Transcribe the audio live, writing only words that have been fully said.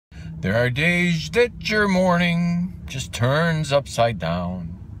There are days that your morning just turns upside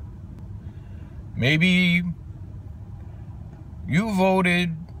down. Maybe you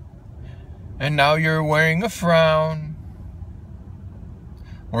voted and now you're wearing a frown.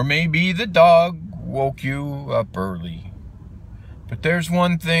 Or maybe the dog woke you up early. But there's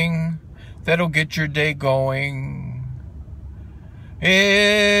one thing that'll get your day going.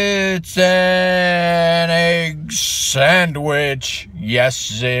 It's an egg sandwich.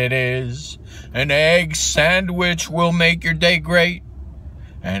 Yes, it is. An egg sandwich will make your day great.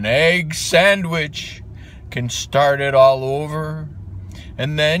 An egg sandwich can start it all over.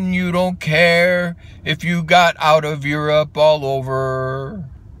 And then you don't care if you got out of Europe all over.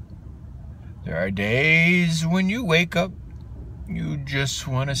 There are days when you wake up, you just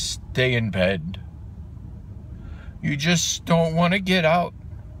want to stay in bed. You just don't want to get out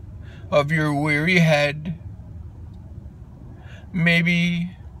of your weary head.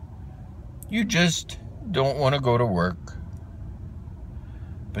 Maybe you just don't want to go to work.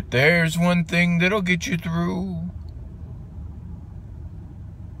 But there's one thing that'll get you through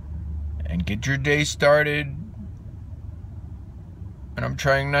and get your day started. And I'm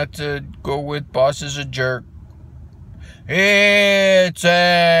trying not to go with boss is a jerk. It's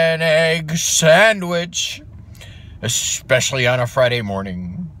an egg sandwich. Especially on a Friday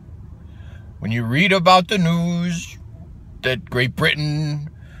morning, when you read about the news that Great Britain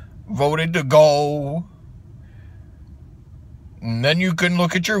voted to go, and then you can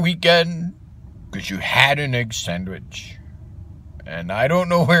look at your weekend because you had an egg sandwich. And I don't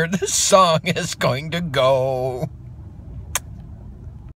know where this song is going to go.